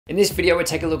In this video, we'll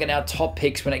take a look at our top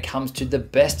picks when it comes to the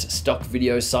best stock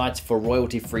video sites for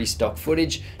royalty-free stock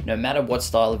footage, no matter what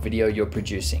style of video you're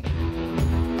producing.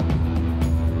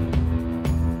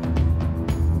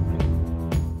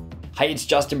 Hey, it's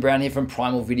Justin Brown here from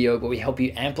Primal Video, where we help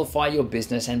you amplify your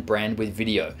business and brand with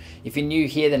video. If you're new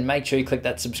here, then make sure you click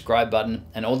that subscribe button,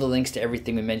 and all the links to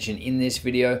everything we mentioned in this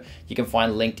video, you can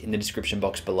find linked in the description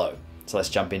box below. So let's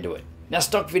jump into it. Now,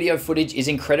 stock video footage is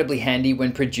incredibly handy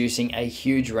when producing a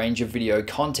huge range of video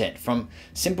content, from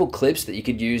simple clips that you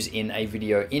could use in a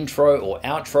video intro or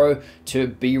outro to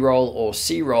B-roll or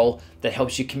C-roll that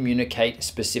helps you communicate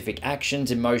specific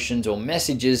actions, emotions, or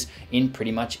messages in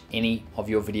pretty much any of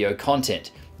your video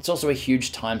content. It's also a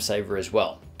huge time saver as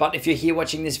well. But if you're here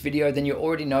watching this video, then you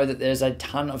already know that there's a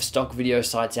ton of stock video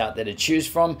sites out there to choose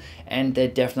from, and they're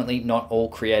definitely not all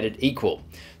created equal.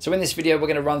 So in this video, we're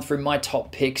gonna run through my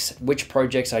top picks, which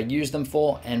projects I use them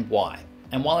for, and why.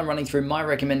 And while I'm running through my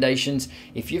recommendations,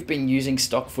 if you've been using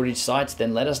stock footage sites,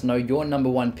 then let us know your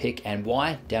 #1 pick and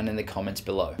why down in the comments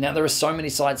below. Now, there are so many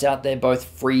sites out there, both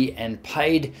free and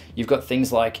paid. You've got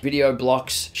things like Video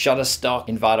Blocks, Shutterstock,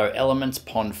 Envato Elements,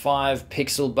 Pond5,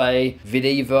 Pixabay,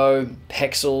 Videvo,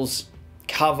 Pexels,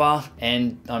 Cover,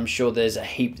 and I'm sure there's a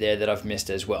heap there that I've missed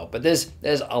as well, but there's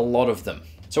a lot of them.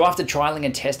 So after trialing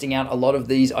and testing out a lot of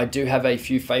these, I do have a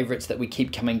few favorites that we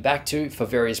keep coming back to for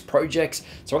various projects.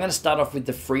 So I'm going to start off with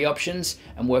the free options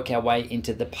and work our way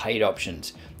into the paid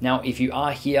options. Now, if you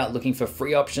are here looking for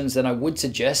free options, then I would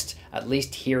suggest at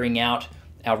least hearing out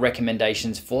our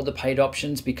recommendations for the paid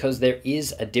options, because there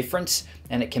is a difference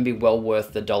and it can be well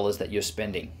worth the dollars that you're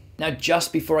spending. Now,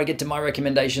 just before I get to my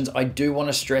recommendations, I do want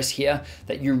to stress here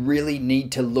that you really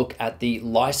need to look at the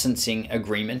licensing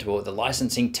agreement or the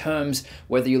licensing terms,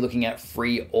 whether you're looking at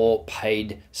free or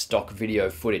paid stock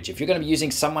video footage. If you're going to be using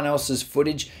someone else's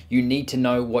footage, you need to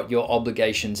know what your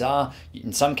obligations are.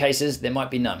 In some cases, there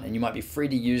might be none, and you might be free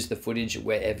to use the footage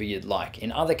wherever you'd like.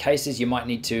 In other cases, you might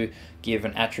need to give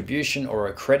an attribution or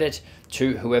a credit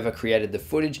to whoever created the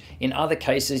footage. In other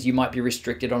cases, you might be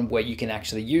restricted on where you can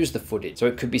actually use the footage. So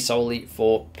it could be solely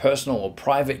for personal or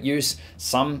private use.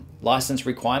 Some license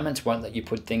requirements won't let you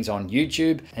put things on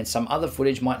YouTube, and some other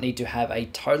footage might need to have a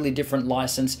totally different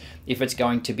license if it's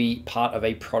going to be part of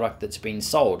a product that's been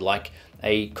sold, like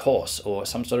a course or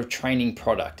some sort of training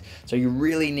product. So you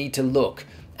really need to look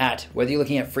at, whether you're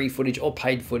looking at free footage or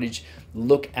paid footage,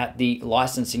 look at the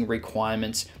licensing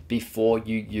requirements before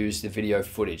you use the video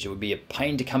footage. It would be a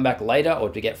pain to come back later or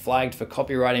to get flagged for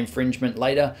copyright infringement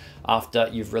later after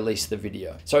you've released the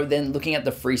video. So then, looking at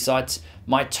the free sites,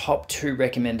 my top 2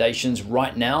 recommendations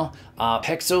right now are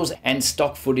Pexels and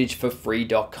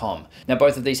stockfootageforfree.com. Now,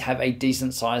 both of these have a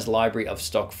decent sized library of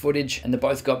stock footage, and they've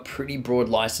both got pretty broad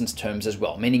license terms as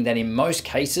well, meaning that in most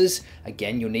cases,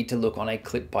 again, you'll need to look on a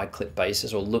clip-by-clip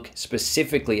basis or look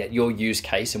specifically at your use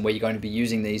case and where you're going to be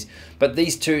using these. But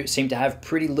these two seem to have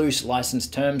pretty loose license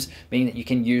terms, meaning that you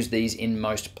can use these in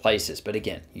most places. But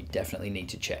again, you definitely need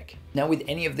to check. Now, with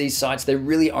any of these sites, they're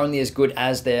really only as good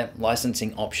as their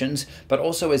licensing options, but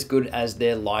also as good as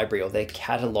their library or their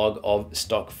catalog of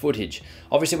stock footage.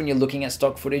 Obviously, when you're looking at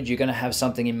stock footage, you're going to have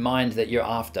something in mind that you're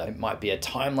after. It might be a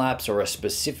time lapse or a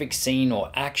specific scene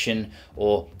or action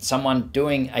or someone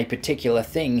doing a particular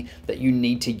thing that you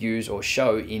need to use or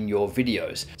show in your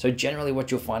videos. So generally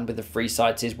what you'll find with the free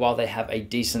sites is, while they have a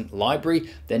decent library,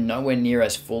 they're nowhere near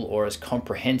as full or as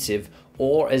comprehensive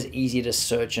or as easy to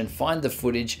search and find the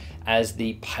footage as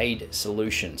the paid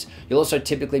solutions. You'll also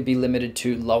typically be limited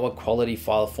to lower quality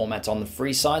file formats on the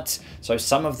free sites. So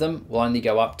some of them will only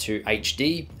go up to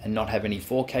HD and not have any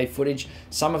 4K footage.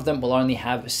 Some of them will only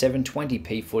have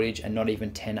 720p footage and not even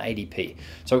 1080p.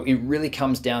 So it really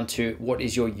comes down to what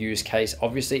is your use case.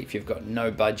 Obviously, if you've got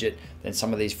no budget, then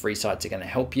some of these free sites are going to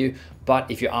help you. But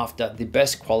if you're after the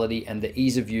best quality and the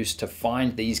ease of use to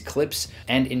find these clips,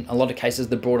 and in a lot of cases,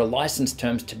 the broader license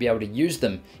terms to be able to use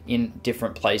them in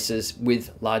different places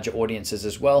with larger audiences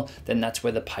as well, then that's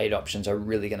where the paid options are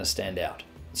really going to stand out.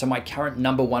 So my current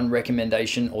 #1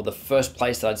 recommendation, or the first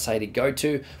place that I'd say to go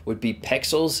to, would be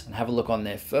Pexels, and have a look on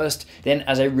there first. Then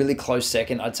as a really close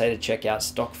second, I'd say to check out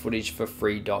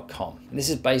stockfootageforfree.com. And this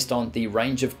is based on the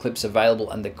range of clips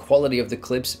available and the quality of the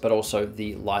clips, but also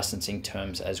the licensing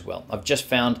terms as well. I've just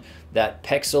found that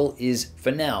Pexel is,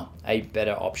 for now, a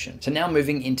better option. So now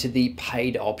moving into the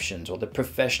paid options or the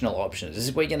professional options. This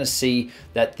is where you're gonna see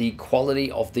that the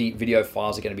quality of the video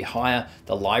files are gonna be higher,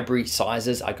 the library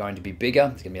sizes are going to be bigger,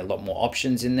 there's gonna be a lot more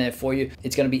options in there for you.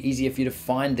 It's gonna be easier for you to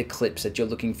find the clips that you're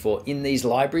looking for in these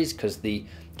libraries, because the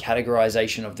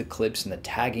categorization of the clips and the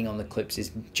tagging on the clips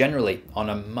is generally on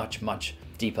a much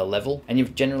deeper level. And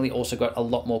you've generally also got a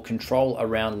lot more control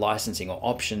around licensing, or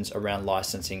options around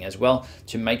licensing as well,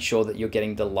 to make sure that you're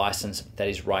getting the license that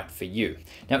is right for you.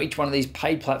 Now, each one of these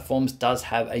paid platforms does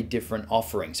have a different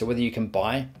offering. So whether you can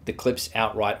buy the clips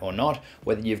outright or not,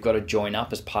 whether you've got to join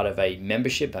up as part of a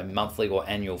membership, a monthly or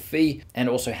annual fee, and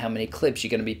also how many clips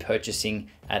you're going to be purchasing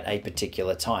at a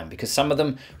particular time, because some of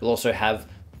them will also have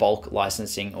bulk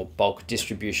licensing or bulk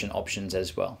distribution options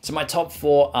as well. So my top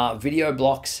 4 are Video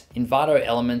Blocks, Envato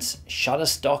Elements,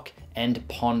 Shutterstock, and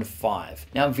Pond 5.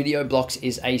 Now, Video Blocks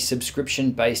is a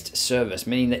subscription-based service,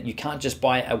 meaning that you can't just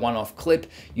buy a one-off clip.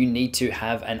 You need to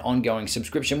have an ongoing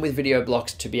subscription with Video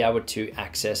Blocks to be able to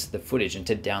access the footage and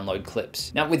to download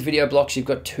clips. Now, with Video Blocks, you've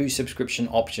got 2 subscription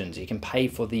options. You can pay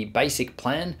for the basic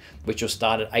plan, which will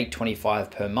start at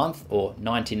 $8.25 per month or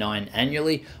 $99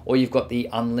 annually, or you've got the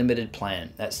unlimited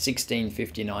plan at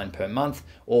 $16.59 per month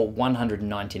or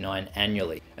 $199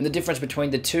 annually. And the difference between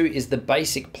the two is the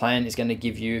basic plan is going to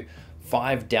give you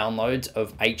 5 downloads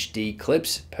of HD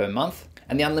clips per month,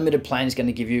 and the unlimited plan is going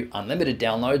to give you unlimited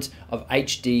downloads of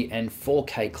HD and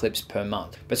 4K clips per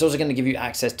month. But it's also going to give you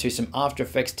access to some After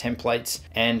Effects templates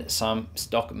and some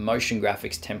stock motion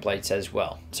graphics templates as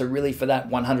well. So really, for that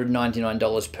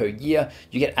 $199 per year,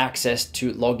 you get access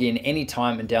to log in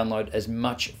anytime and download as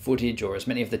much footage or as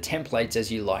many of the templates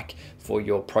as you like for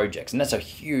your projects. And that's a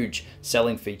huge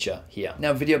selling feature here.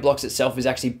 Now, Video Blocks itself is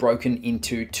actually broken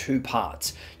into 2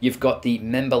 parts. You've got the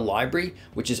member library,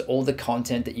 which is all the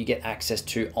content that you get access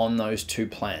to on those 2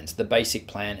 plans, the basic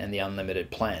plan and the unlimited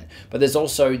plan. But there's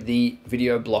also the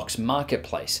Video Blocks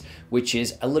marketplace, which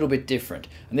is a little bit different.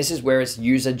 And this is where it's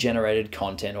user-generated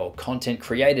content, or content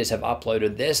creators have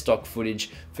uploaded their stock footage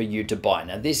for you to buy.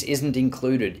 Now, this isn't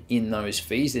included in those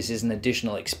fees. This is an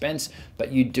additional expense,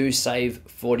 but you do save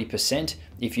 40%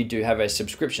 if you do have a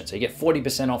subscription. So you get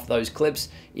 40% off those clips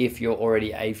if you're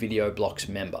already a Video Blocks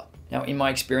member. Now, in my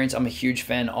experience, I'm a huge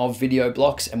fan of Video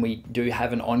Blocks, and we do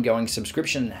have an ongoing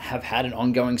subscription, have had an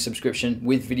ongoing subscription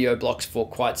with Video Blocks for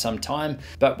quite some time.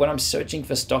 But when I'm searching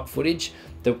for stock footage,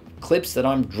 the clips that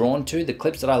I'm drawn to, the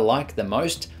clips that I like the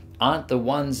most, aren't the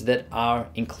ones that are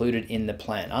included in the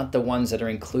plan, aren't the ones that are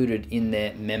included in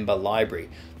their member library.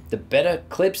 The better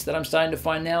clips that I'm starting to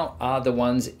find now are the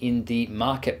ones in the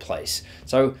marketplace.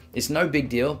 So it's no big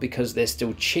deal because they're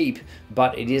still cheap,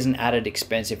 but it is an added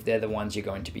expense if they're the ones you're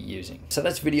going to be using. So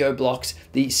that's Video Blocks.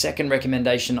 The second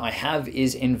recommendation I have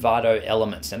is Envato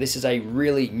Elements. Now, this is a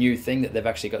really new thing that they've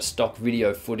actually got stock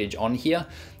video footage on here.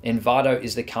 Envato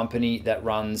is the company that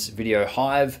runs Video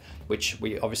Hive, which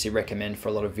we obviously recommend for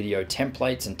a lot of video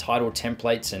templates and title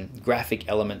templates and graphic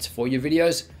elements for your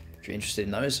videos. If you're interested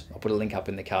in those, I'll put a link up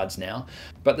in the cards now.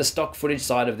 But the stock footage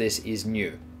side of this is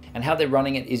new, and how they're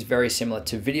running it is very similar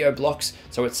to Video Blocks.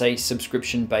 So it's a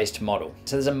subscription-based model.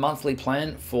 So there's a monthly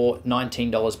plan for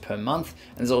 $19 per month,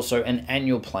 and there's also an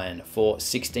annual plan for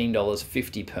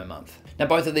 $16.50 per month. Now,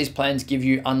 both of these plans give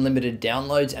you unlimited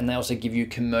downloads, and they also give you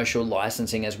commercial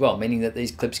licensing as well, meaning that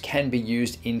these clips can be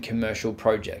used in commercial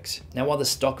projects. Now, while the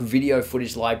stock video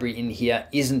footage library in here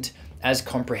isn't as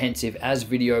comprehensive as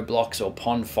Video Blocks or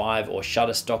Pond 5 or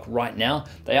Shutterstock right now,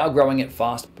 they are growing it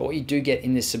fast. But what you do get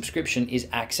in this subscription is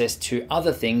access to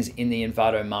other things in the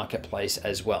Envato marketplace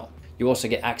as well. You also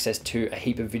get access to a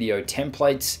heap of video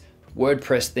templates,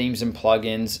 WordPress themes and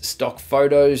plugins, stock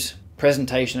photos,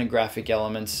 presentation and graphic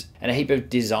elements, and a heap of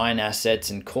design assets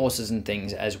and courses and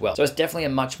things as well. So it's definitely a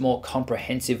much more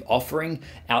comprehensive offering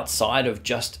outside of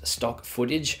just stock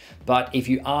footage. But if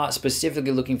you are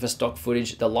specifically looking for stock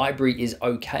footage, the library is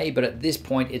okay, but at this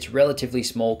point it's relatively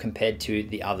small compared to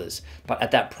the others. But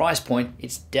at that price point,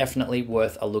 it's definitely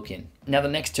worth a look in. Now, the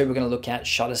next 2 we're going to look at,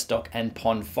 Shutterstock and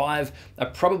Pond 5, are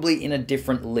probably in a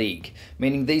different league,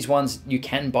 meaning these ones you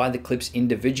can buy the clips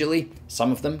individually.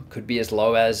 Some of them could be as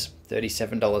low as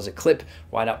 $37 a clip,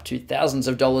 right up to thousands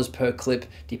of dollars per clip,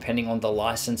 depending on the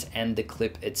license and the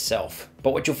clip itself.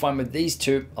 But what you'll find with these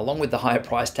 2, along with the higher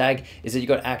price tag, is that you've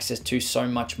got access to so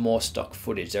much more stock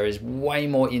footage. There is way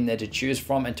more in there to choose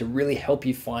from and to really help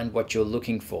you find what you're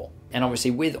looking for. And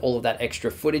obviously, with all of that extra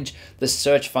footage, the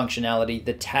search functionality,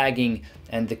 the tagging,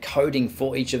 and the coding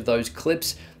for each of those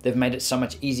clips, they've made it so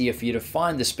much easier for you to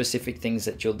find the specific things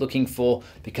that you're looking for,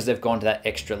 because they've gone to that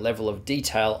extra level of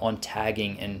detail on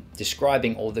tagging and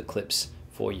describing all the clips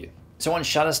for you. So on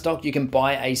Shutterstock, you can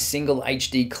buy a single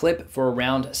HD clip for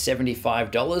around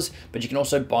 $75, but you can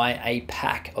also buy a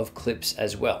pack of clips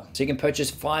as well. So you can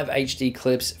purchase 5 HD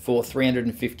clips for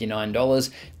 $359,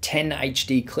 10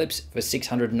 HD clips for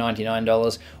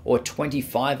 $699, or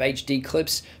 25 HD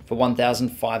clips for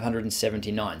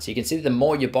 $1,579. So you can see the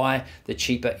more you buy, the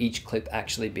cheaper each clip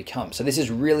actually becomes. So this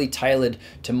is really tailored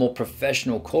to more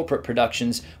professional corporate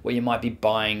productions where you might be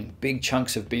buying big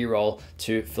chunks of B-roll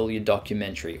to fill your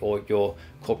documentary or your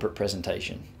corporate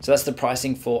presentation. So that's the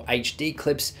pricing for HD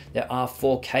clips. There are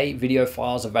 4K video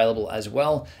files available as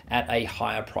well at a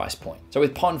higher price point. So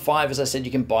with Pond 5, as I said,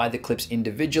 you can buy the clips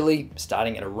individually,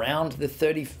 starting at around the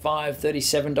 $35,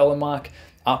 $37 mark,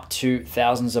 up to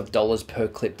thousands of dollars per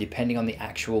clip, depending on the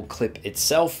actual clip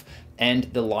itself and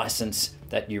the license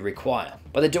that you require.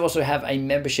 But they do also have a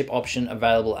membership option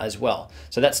available as well.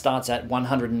 So that starts at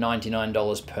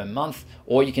 $199 per month,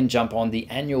 or you can jump on the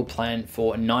annual plan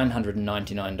for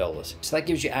 $999. So that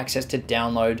gives you access to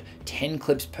download 10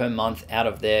 clips per month out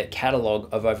of their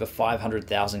catalog of over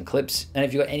 500,000 clips. And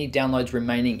if you've got any downloads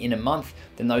remaining in a month,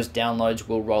 then those downloads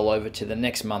will roll over to the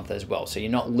next month as well. So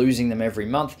you're not losing them every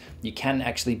month. You can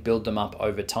actually build them up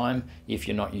over time if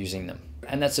you're not using them.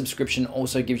 And that subscription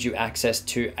also gives you access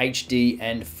to HD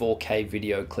and 4K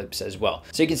video clips as well.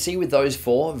 So you can see with those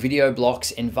 4 video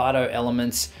blocks, Envato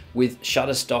Elements, with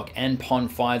Shutterstock and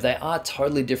Pond 5, they are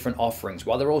totally different offerings.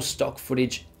 While they're all stock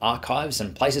footage archives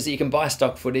and places that you can buy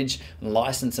stock footage and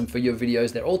license them for your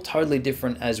videos, they're all totally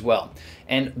different as well.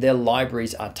 And their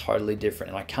libraries are totally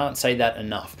different. And I can't say that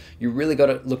enough. You really got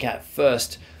to look at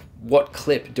first, what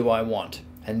clip do I want?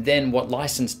 And then what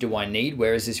license do I need?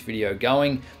 Where is this video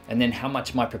going? And then how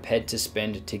much am I prepared to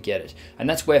spend to get it? And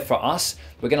that's where for us,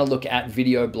 we're gonna look at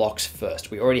video blocks first.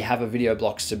 We already have a video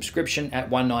block subscription at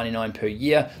 $199 per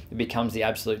year. It becomes the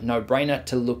absolute no-brainer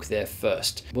to look there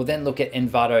first. We'll then look at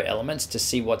Envato Elements to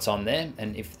see what's on there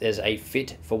and if there's a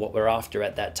fit for what we're after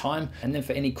at that time. And then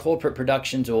for any corporate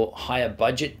productions or higher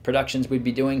budget productions we'd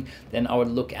be doing, then I would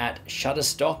look at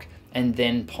Shutterstock and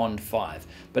then Pond 5.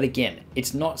 But again,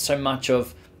 it's not so much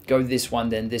of go this one,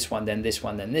 then this one, then this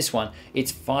one, then this one.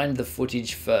 It's find the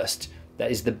footage first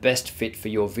that is the best fit for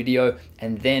your video,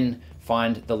 and then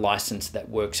find the license that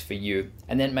works for you,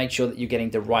 and then make sure that you're getting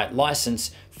the right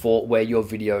license for where your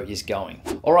video is going.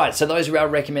 All right, so those are our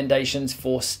recommendations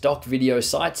for stock video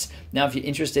sites. Now, if you're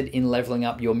interested in leveling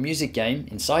up your music game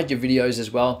inside your videos as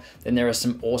well, then there are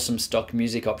some awesome stock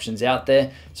music options out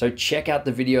there. So check out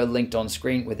the video linked on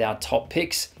screen with our top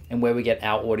picks and where we get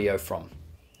our audio from.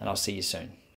 And I'll see you soon.